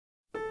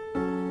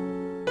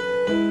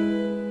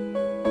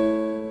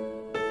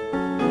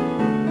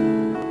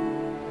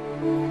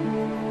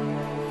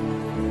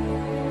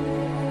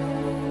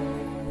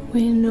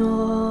When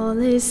all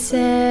is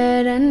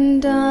said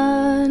and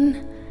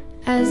done,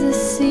 as the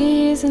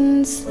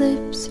season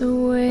slips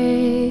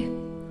away,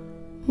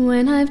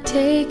 when I've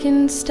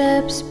taken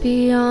steps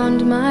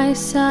beyond my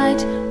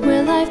sight,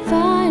 will I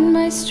find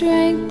my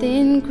strength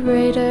in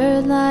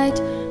greater light?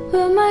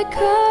 Will my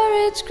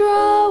courage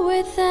grow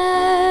with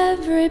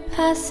every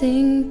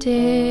passing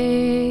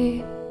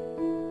day?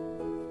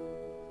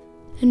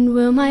 And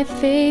will my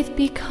faith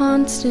be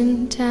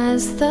constant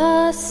as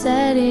the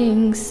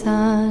setting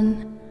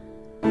sun,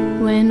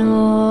 when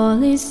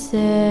all is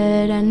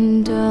said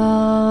and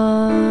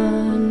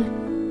done?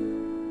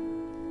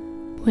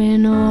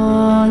 When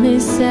all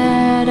is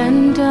said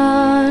and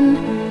done,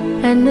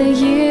 and the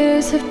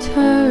years have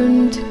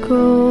turned to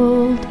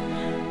gold,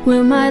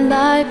 will my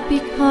life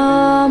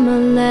become a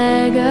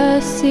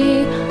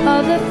legacy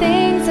of the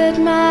things that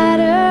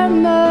matter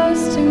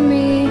most to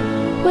me?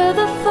 Will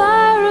the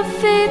fire of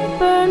faith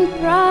burn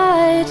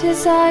bright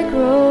as I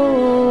grow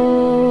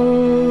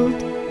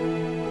old?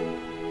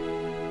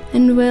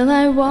 And will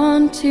I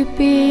want to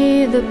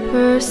be the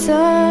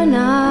person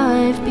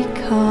I've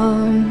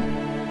become,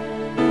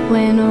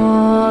 when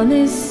all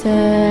is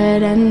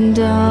said and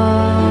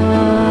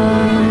done?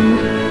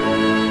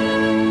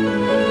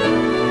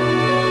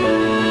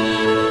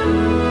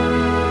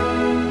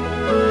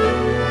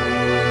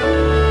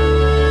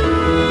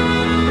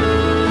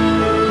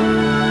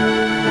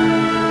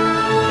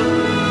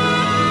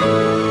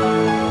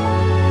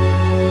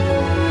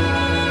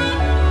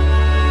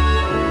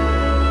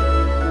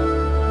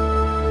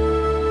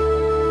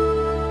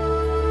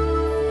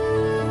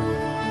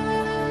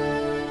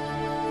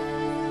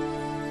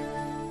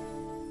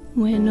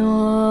 When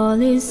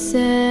all is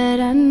said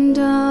and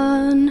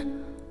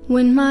done,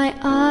 when my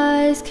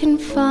eyes can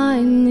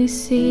finally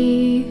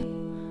see,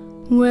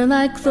 will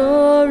I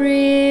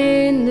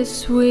glory in the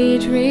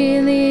sweet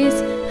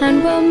release,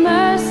 and will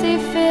mercy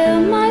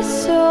fill my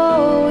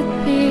soul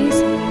with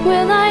peace?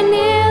 Will I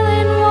kneel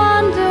in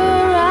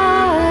wonder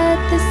at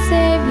the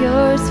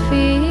Savior's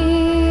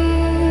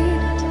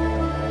feet?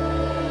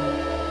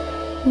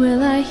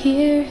 Will I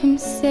hear him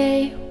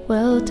say,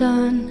 "Well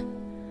done,"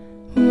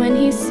 when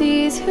he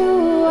sees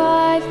who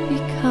I've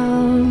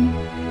become?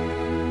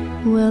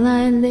 Will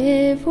I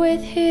live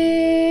with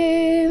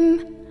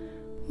him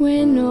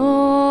when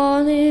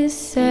all is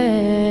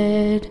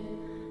said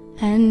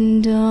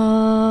and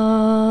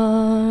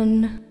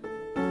done?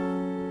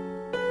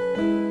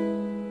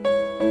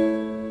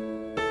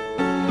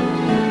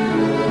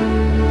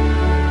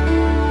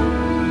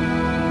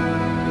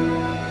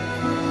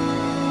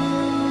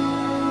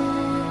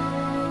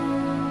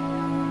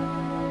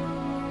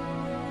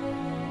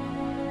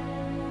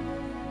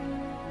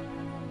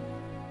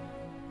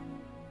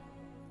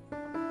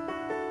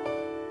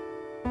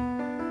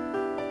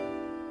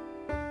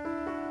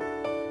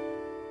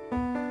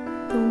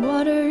 The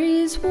water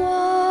is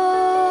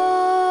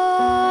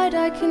wide,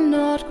 I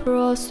cannot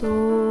cross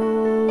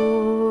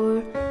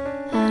o'er,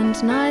 and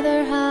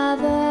neither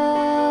have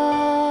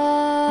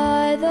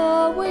I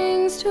the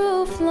wings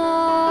to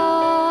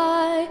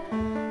fly.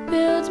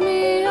 Build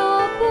me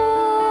a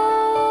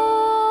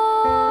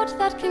boat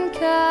that can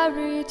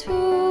carry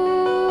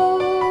two,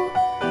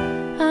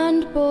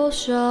 and both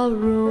shall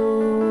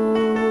row,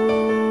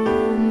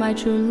 my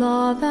true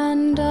love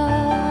and I.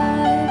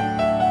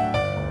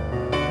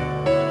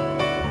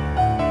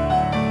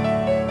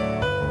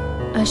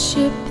 A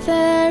ship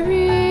there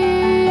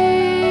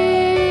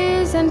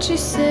is, and she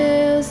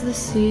sails the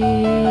sea.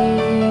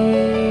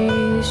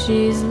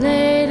 She's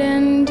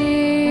laden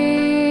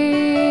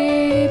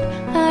deep,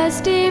 as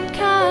deep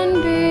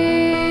can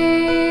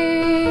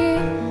be,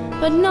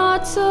 but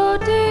not so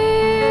deep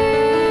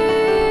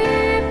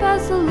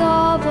as the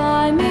love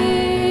I'm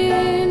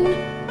in.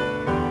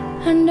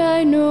 And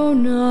I know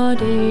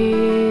not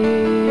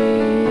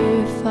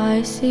if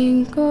I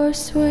sink or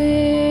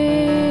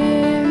swim.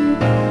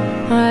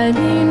 I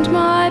leaned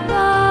my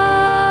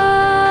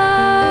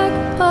back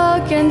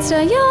against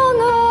a young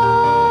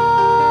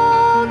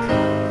oak,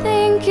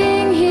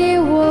 thinking he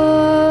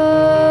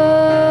were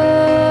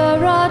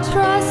a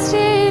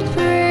trusted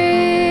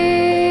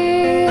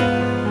tree.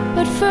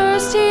 But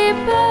first he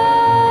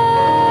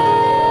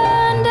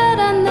bended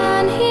and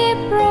then he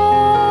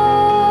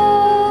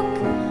broke.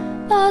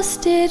 Thus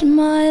did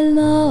my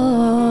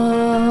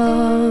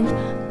love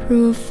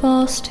prove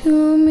false to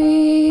me.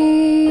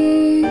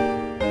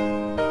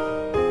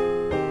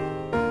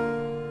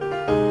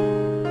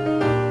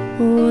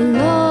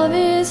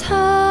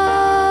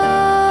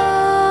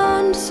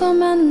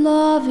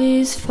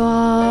 Is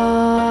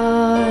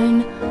fine,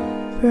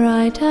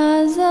 bright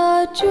as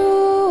a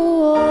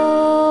jewel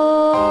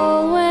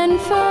when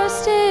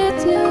first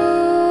it's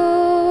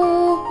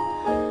new,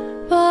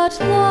 but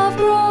love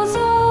grows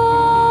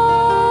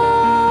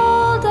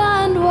old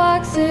and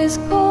waxes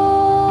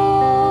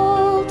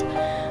cold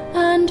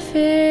and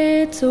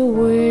fades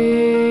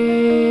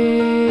away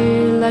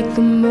like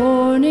the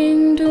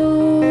morning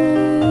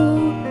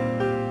dew.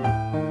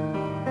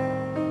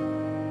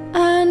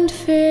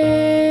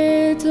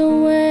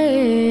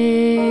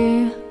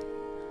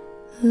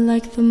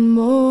 like the